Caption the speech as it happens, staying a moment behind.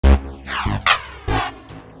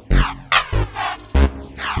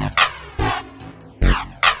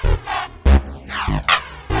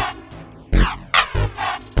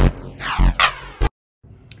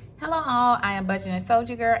am Budgeting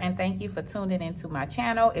Soldier Girl, and thank you for tuning into my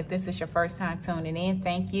channel. If this is your first time tuning in,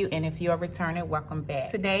 thank you, and if you're returning, welcome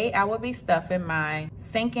back. Today, I will be stuffing my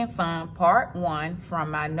sinking fund part 1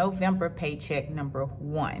 from my November paycheck number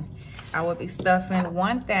 1. I will be stuffing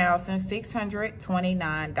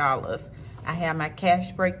 $1,629. I have my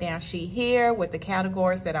cash breakdown sheet here with the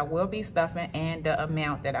categories that I will be stuffing and the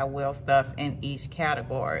amount that I will stuff in each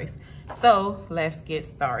category. So let's get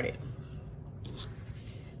started.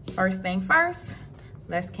 First thing first,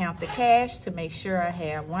 let's count the cash to make sure I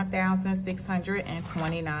have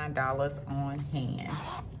 $1,629 on hand.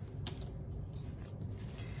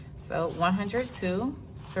 So 100, 2,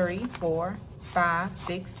 3, 4, 5,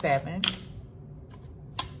 6, 7,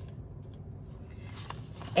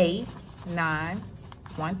 8, 9,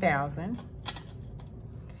 1,000,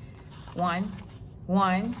 1,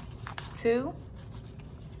 1, 2,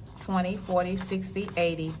 20, 40, 60,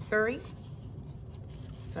 80, 3.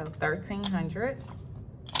 So 1,300,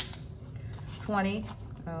 20,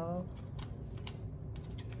 oh,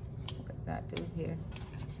 what did I do here?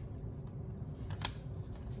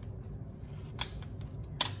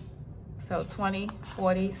 So 20,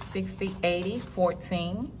 40, 60, 80,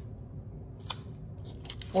 14,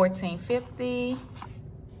 14, 50,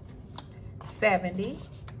 70,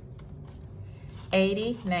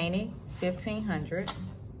 80, 90, 1,500,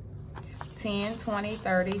 10, 20,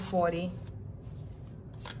 30, 40,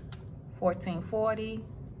 14, 40,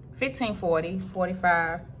 15, 40,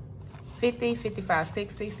 45, 50, 55,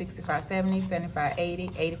 60, 65, 70, 75,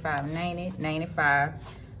 80, 85, 90, 95,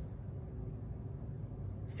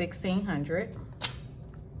 1,600,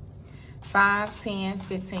 5, 10,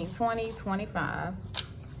 15, 20, 25,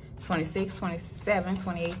 26, 27,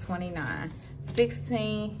 28, 29,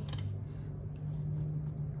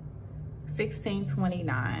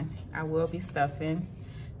 1629. I will be stuffing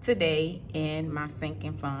today in my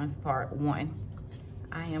sinking funds part 1.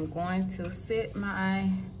 I am going to sit my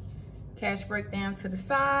cash breakdown to the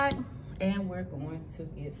side and we're going to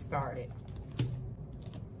get started.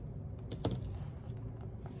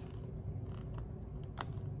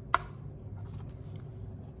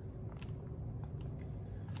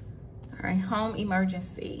 All right, home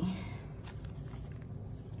emergency.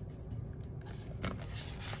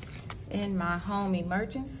 In my home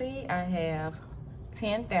emergency, I have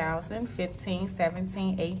 10,000, 15,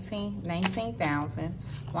 17, 18, 19,000,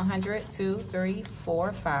 100, 2, 3,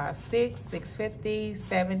 4, 5, 6, 650,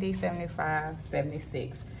 70, 75,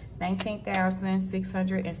 76,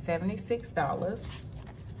 $19,676.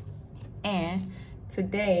 And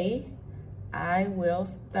today I will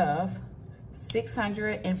stuff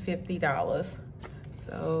 $650.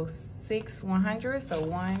 So 6 100, so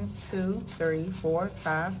 1, 2, 3, 4,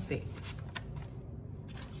 5, 6.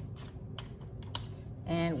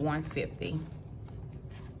 And 150.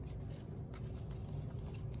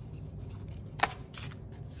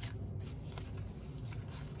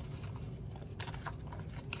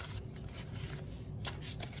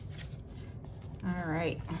 All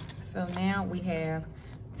right, so now we have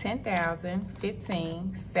 10,000,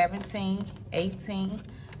 15, 17, 18,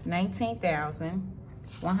 19,000,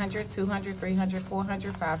 100, 200, 300,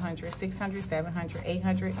 400, 500, 600, 700,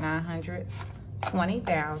 800, 900,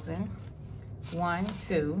 20,000. 1,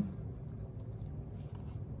 2,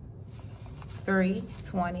 3,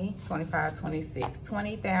 20, 25, 26,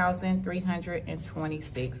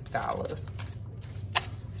 $20,326.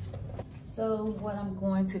 So what I'm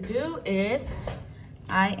going to do is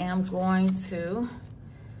I am going to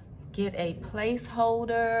get a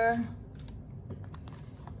placeholder.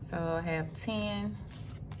 So I have 10,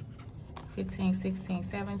 15, 16,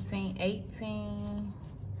 17, 18.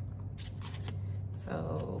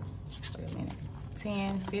 So wait a minute,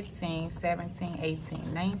 10, 15, 17,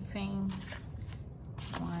 18, 19,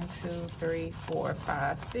 1, 2, 3, 4,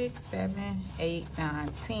 5, 6, 7, 8, 9,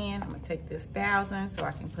 10. I'm gonna take this 1,000 so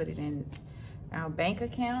I can put it in our bank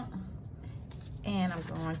account. And I'm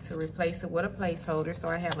going to replace it with a placeholder. So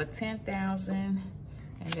I have a 10,000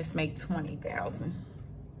 and this makes 20,000.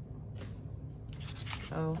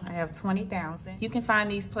 So I have 20,000. You can find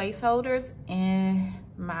these placeholders in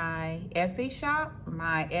my Etsy shop.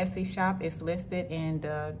 My Etsy shop is listed in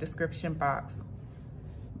the description box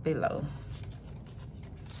below.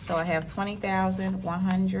 So I have 20,000,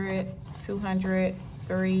 100, 200,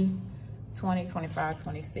 3, 20, 25,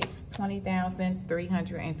 26,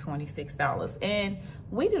 $20,326. And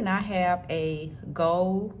we do not have a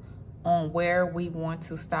goal on where we want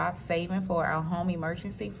to stop saving for our home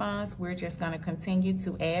emergency funds. We're just going to continue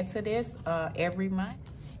to add to this every month.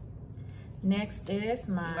 Next is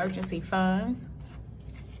my emergency funds.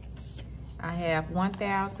 I have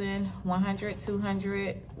 1,000, 100,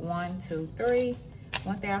 200, 1, 2, 3,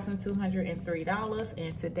 $1,203.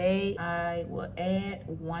 And today I will add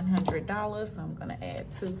 $100. So I'm gonna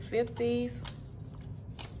add 2 50s.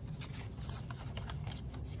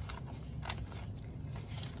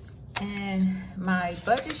 And my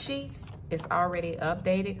budget sheets is already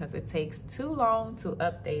updated because it takes too long to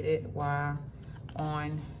update it while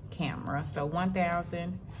on camera. So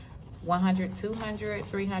 1,000, 100, 200,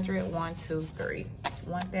 300, 1, 2, 3.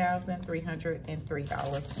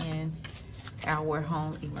 $1,303 in our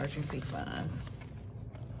home emergency funds.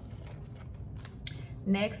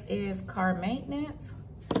 Next is car maintenance.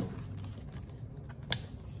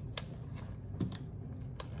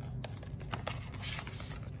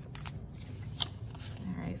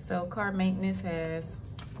 So car maintenance has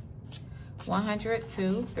 100,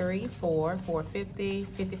 2, 3, 4, 450,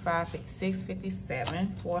 55, 56,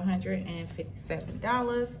 57,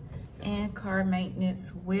 $457. And car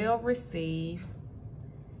maintenance will receive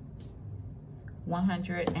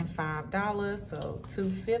 $105. So 2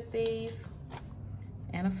 50s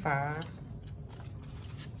and a 5.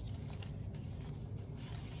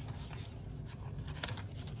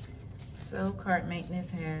 So car maintenance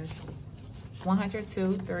has 100,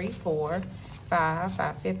 2, 3, 4, 5,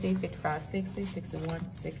 550, 55, 60,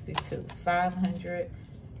 61, 62.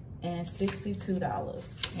 $562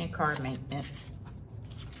 in car maintenance.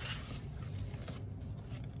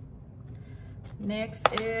 Next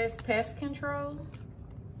is pest control.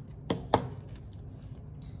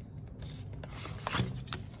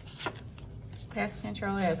 Pest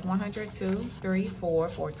control has 100, 2, 3, 4,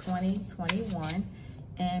 420, 21.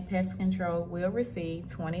 And pest control will receive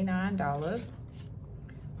 $29,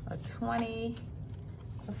 a 20,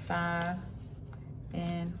 a 5,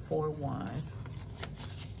 and 4 ones.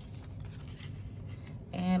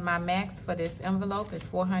 And my max for this envelope is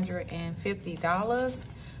 $450.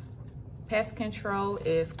 Pest control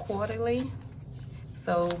is quarterly.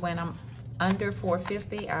 So when I'm under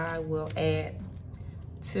 $450, I will add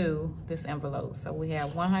to this envelope. So we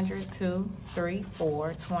have 100, 2, 3,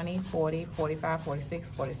 4, 20, 40, 45, 46,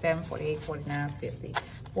 47, 48, 49, 50.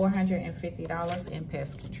 $450 in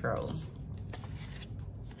pest control.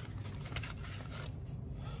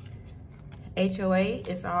 HOA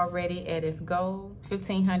is already at its goal,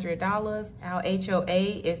 $1,500. Our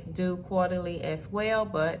HOA is due quarterly as well,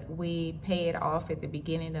 but we pay it off at the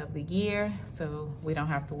beginning of the year, so we don't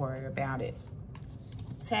have to worry about it.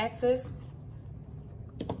 Taxes.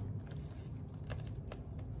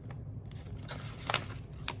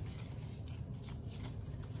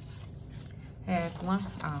 Has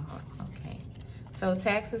okay. So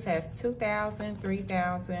taxes has 2,000,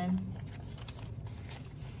 3,000,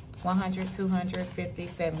 100, 200, 50,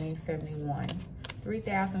 70, 71.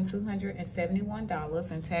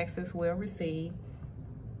 $3,271 in taxes will receive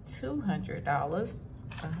 $200,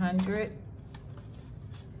 100,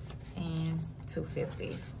 and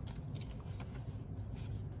 250s.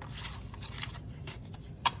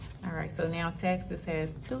 All right, so now taxes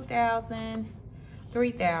has 2,000,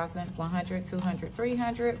 3,000, 100, 200,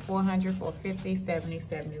 300, 400, 450, 70,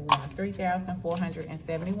 71.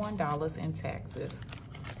 $3,471 in taxes.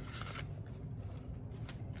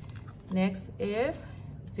 Next is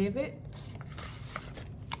Vivid.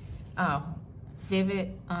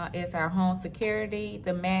 Vivid is our home security.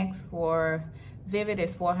 The max for Vivid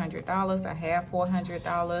is $400. I have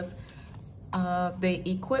 $400. The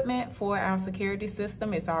equipment for our security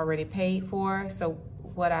system is already paid for. So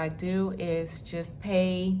what I do is just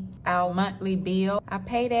pay our monthly bill. I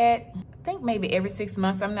pay that, I think maybe every 6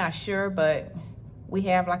 months, I'm not sure, but we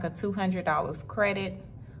have like a $200 credit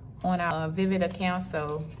on our Vivid account,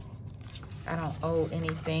 so I don't owe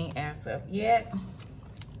anything as of yet.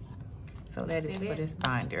 So that is for this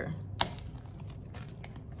binder.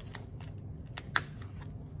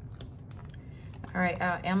 All right,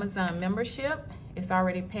 our Amazon membership is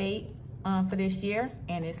already paid for this year,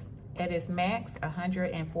 and it's at its max,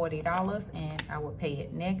 $140, and I will pay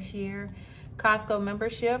it next year. Costco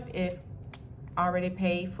membership is already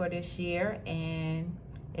paid for this year, and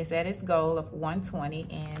it's at its goal of $120,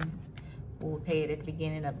 and we'll pay it at the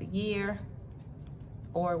beginning of the year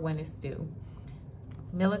or when it's due.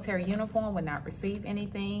 Military uniform will not receive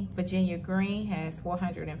anything. Virginia Green has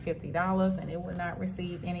 $450, and it will not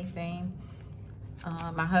receive anything.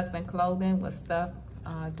 My husband clothing was stuffed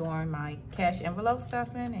during my cash envelope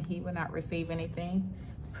stuffing, and he will not receive anything.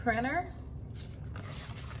 Printer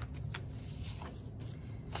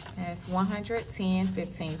has 100, 10,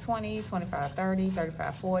 15, 20, 25, 30,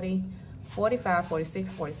 35, 40, 45,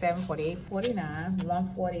 46, 47, 48, 49,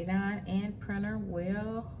 149, and printer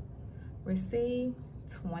will receive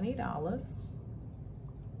 $20.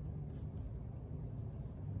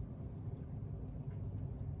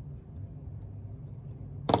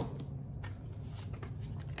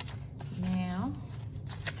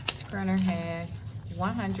 Printer has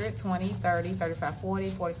 100, 20, 30, 35, 40,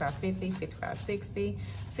 45, 50, 55, 60,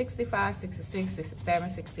 65, 66, 67,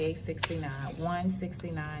 68, 69.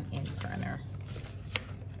 169 in printer.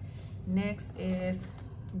 Next is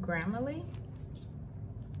Grammarly.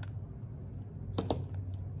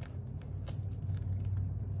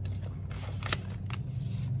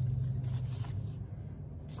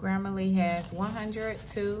 Grammarly has 100,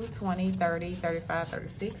 2, 20, 30, 35,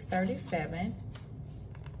 36, 37,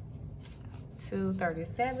 2,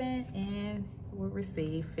 37, and will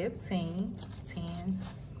receive 15, 10,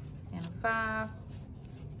 and a 5.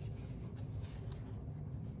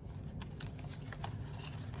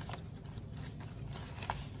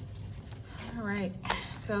 All right,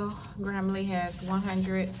 so Grammarly has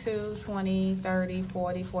 100, 2, 20, 30,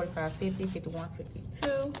 40, 45, 50, 51,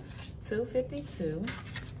 52, 252.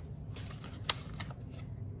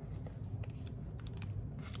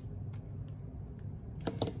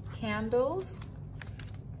 Candles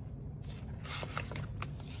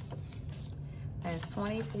has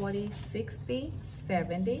 20, 40, 60,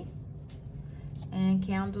 70, and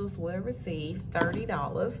Candles will receive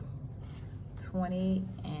 $30, 20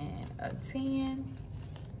 and a 10.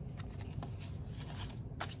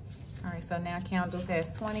 All right, so now Candles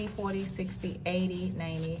has 20, 40, 60, 80,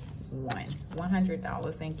 91,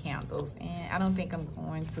 $100 in Candles, and I don't think I'm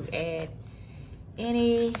going to add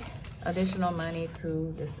any additional money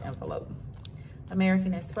to this envelope.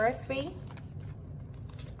 American Express fee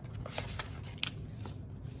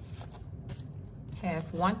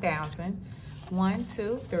has 1,000, 1,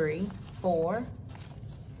 2, 3, 4,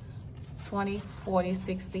 20, 40,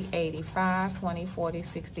 60, 85, 20, 40,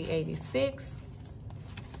 60, 86,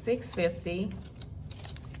 650,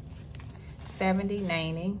 70,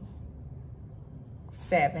 90,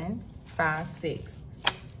 7, 5, 6,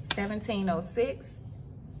 1706.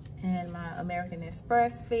 And my American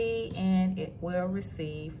Express fee, and it will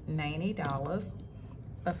receive $90,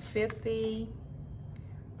 a 50,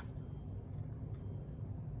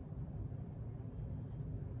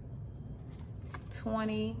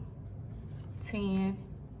 20, 10,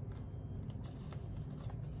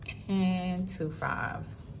 and 2 5s.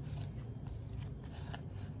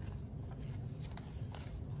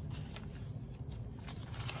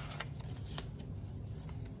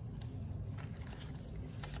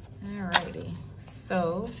 Alrighty,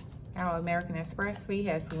 so our American Express fee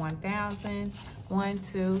has 1,000, 1,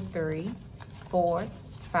 2, 3, 4,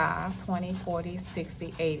 5, 20, 40,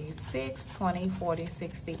 60, 86, 20, 40,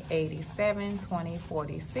 60, 87, 20,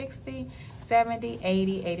 40, 60, 70,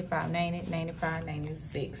 80, 85, 90, 95,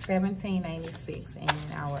 96, 1796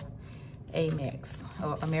 in our Amex,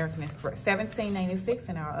 or American Express, 1796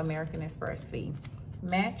 in our American Express fee.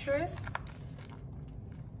 Mattress,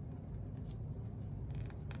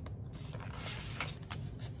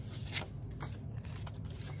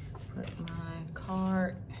 put my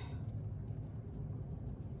card.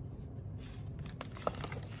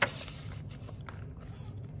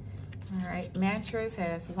 All right, mattress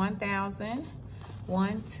has 1,000,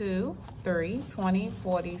 1, 2, 3, 20,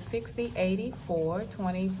 40, 60, 84,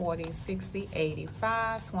 20, 40, 60,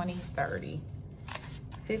 85, 20, 30.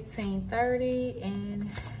 1530, and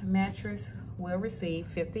mattress will receive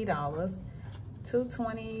 $50, 2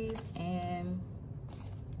 20s and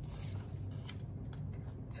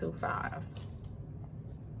 2 5s.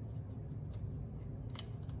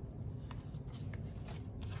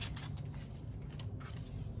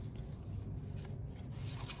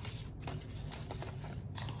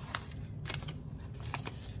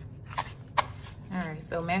 All right,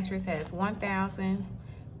 so mattress has 1,000,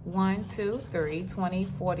 1, 2, 3, 20,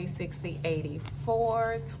 40, 60,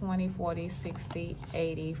 84, 20, 40, 60,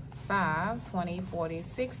 85, 20, 40,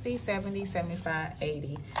 60, 70, 75,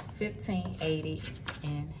 80, 1580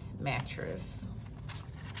 in mattress.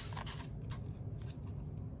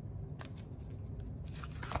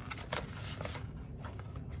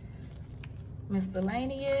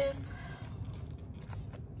 Miscellaneous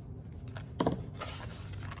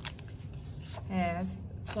has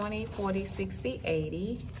 20, 40, 60,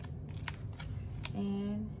 80,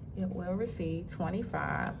 and it will receive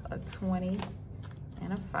 25, a 20,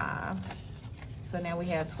 and a 5. So now we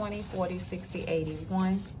have 20, 40, 60, 80,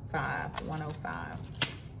 1, 5, 105.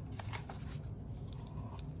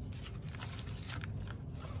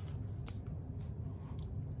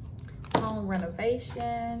 Home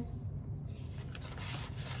renovation.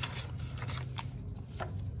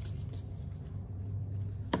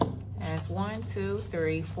 Has 1, 2,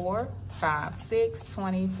 3, 4, 5, 6,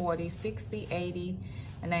 20, 40, 60, 80,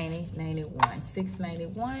 90, 91,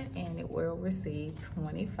 691, and it will receive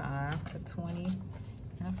 25, a 20,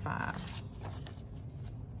 and a 5.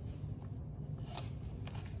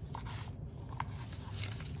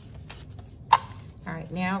 All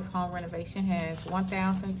right, now home renovation has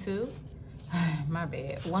 1,002. My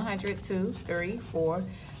bad. 102, 3, 4,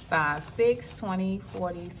 5, 6, 20,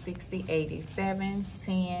 40, 60, 80, 7,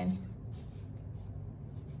 10,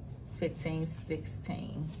 15,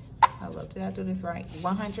 16. Hold up, did I do this right?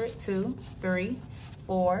 102, 3,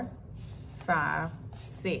 4, 5,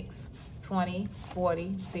 6, 20,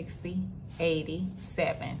 40, 60, 80,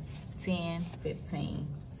 7, 10, 15,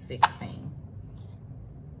 16.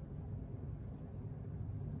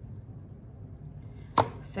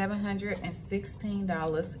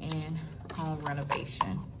 $716 in home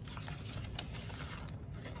renovation.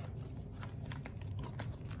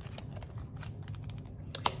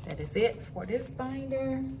 That is it for this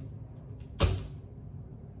binder.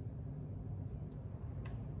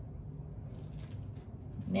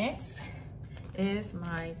 Next is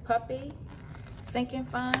my puppy sinking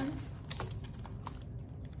funds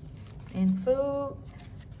in food.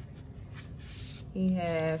 He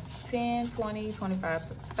has 10, 20, 25,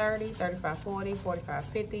 30, 35, 40, 45,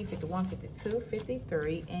 50, 51, 52,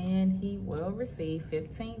 53, and he will receive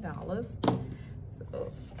 $15.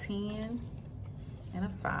 So 10 and a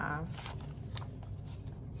 5.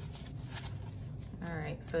 All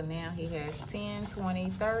right, so now he has 10, 20,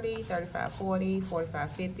 30, 35, 40,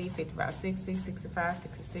 45, 50, 55, 60, 65,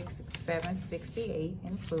 66, 67, 68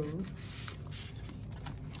 in food.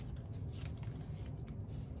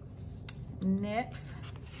 Next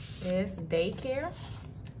is daycare.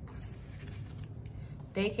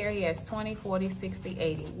 Daycare, he has 20, 40, 60,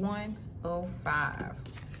 80, 105.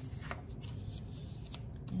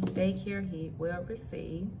 In daycare, he will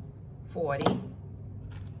receive 40.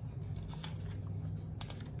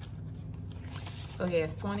 So he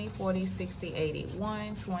has 20, 40, 60, 80,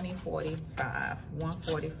 1, 20, 45,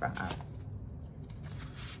 145.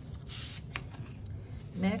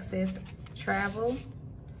 Next is travel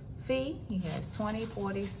fee. He has 20,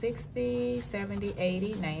 40, 60, 70,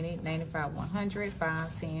 80, 90, 95, 100,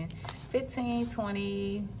 5, 10, 15,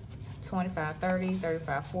 20, 25, 30,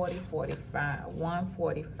 35, 40, 45,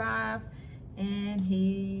 145, and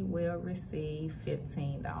he will receive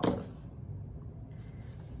 $15.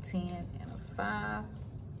 10 and a 5.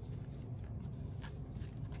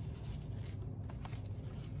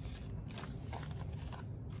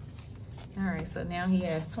 All right, so now he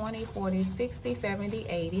has 20, 40, 60, 70,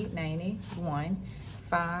 80, 90, 1,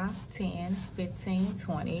 5, 10, 15,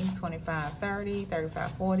 20, 25, 30,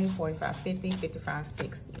 35, 40, 45, 50, 55,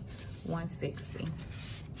 60, 160.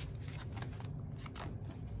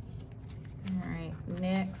 All right,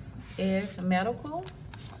 next is medical.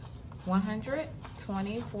 100,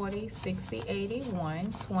 20, 40, 60,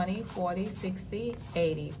 81, 20, 40, 60,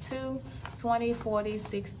 82, 20, 40,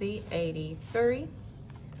 60, 83,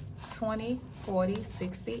 20, 40,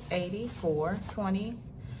 60, 84, 20,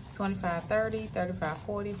 25, 30, 35,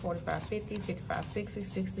 40, 45, 50, 55, 60,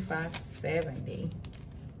 65, 70.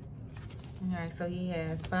 All right, so he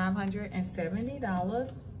has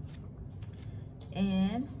 $570,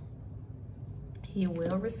 and he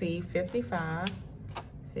will receive 55,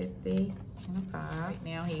 50, and a 5. Right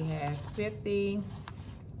now he has 50,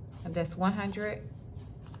 and that's 100,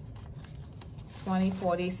 20,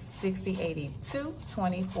 40, 60, 82,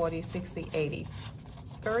 20, 40, 60,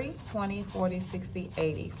 83, 20, 40, 60,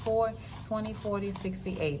 84, 20, 40,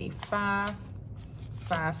 60, 85,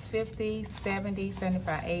 550, 70,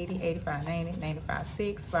 75, 80, 85, 90, 95,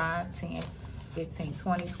 6, 5, 10, 15,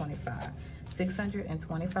 20, 25.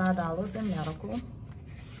 $625 in medical.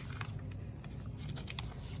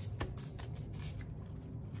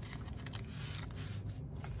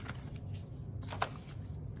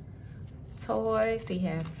 Toys, he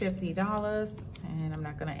has $50, and I'm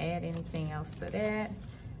not going to add anything else to that.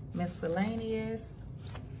 Miscellaneous,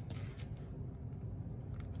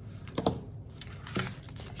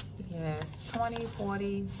 he has 20,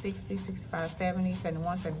 40, 60, 65, 70,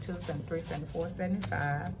 71, 72, 73, 74,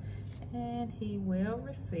 75, and he will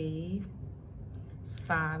receive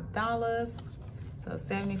 $5. So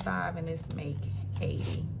 75, and this make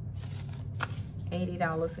 80.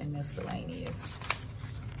 $80 in miscellaneous.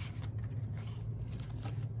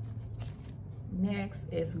 Next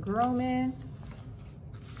is grooming.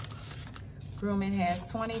 Grooming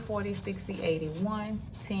has 20, 40, 60, 81,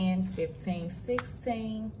 10, 15,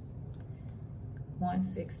 16,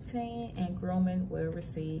 116, and grooming will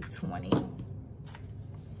receive 20.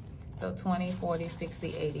 So 20, 40,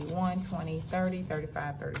 60, 81, 20, 30,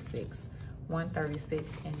 35, 36,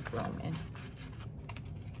 136 in grooming.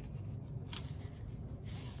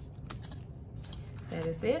 That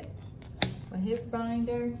is it for his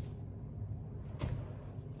binder.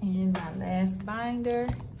 And my last binder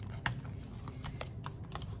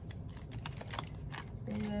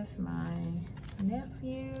is my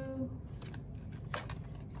nephew.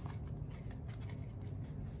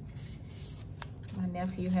 My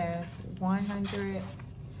nephew has 100,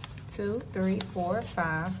 2, 3, 4,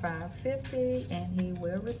 5, 550, and he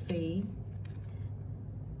will receive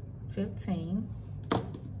 15, a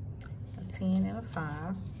 10 and a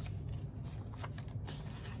 5.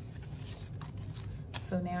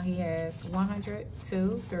 So now he has 100,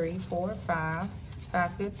 2, 3, 4, 5,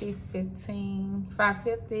 550, 15,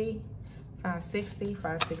 550, 560,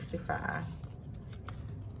 565.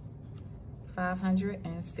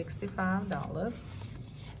 $565.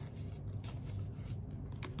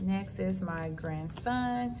 Next is my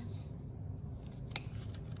grandson.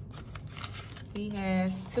 He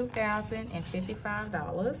has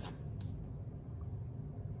 $2,055.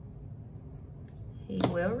 He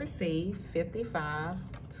will receive 55,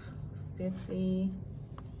 50,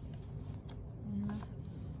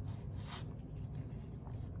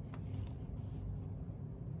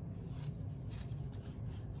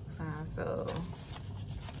 so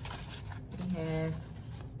he has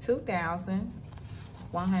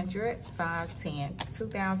 2,110.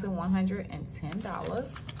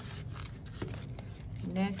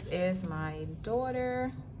 Next is my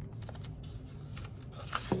daughter.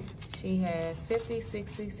 She has 50,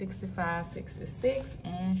 60, 65, 66,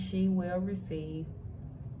 and she will receive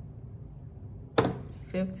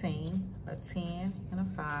 15, a 10, and a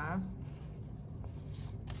 5.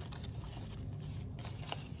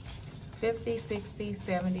 50, 60,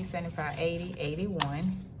 70, 75, 80,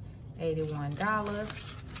 81, $81.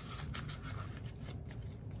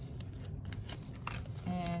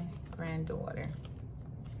 And granddaughter.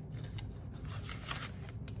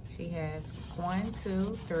 She has 1,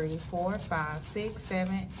 2, 3, 4, 5, 6,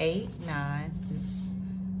 7, 8, 9,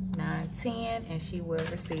 10, and she will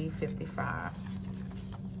receive 55.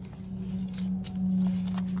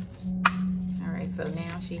 All right, so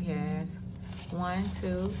now she has 1,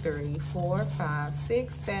 2, 3, 4, 5,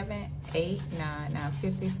 6, 7, 8, 9,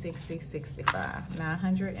 50, 60, 65,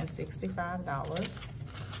 $965.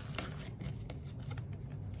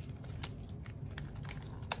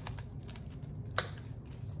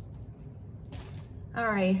 All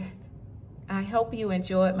right, I hope you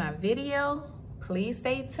enjoyed my video. Please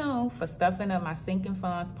stay tuned for Stuffing Up My Sinking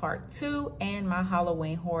Funds Part 2 and my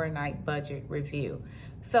Halloween Horror Night budget review.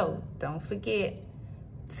 So don't forget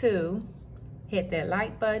to hit that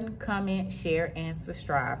like button, comment, share, and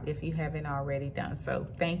subscribe if you haven't already done so.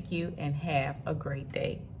 Thank you and have a great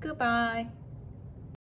day. Goodbye.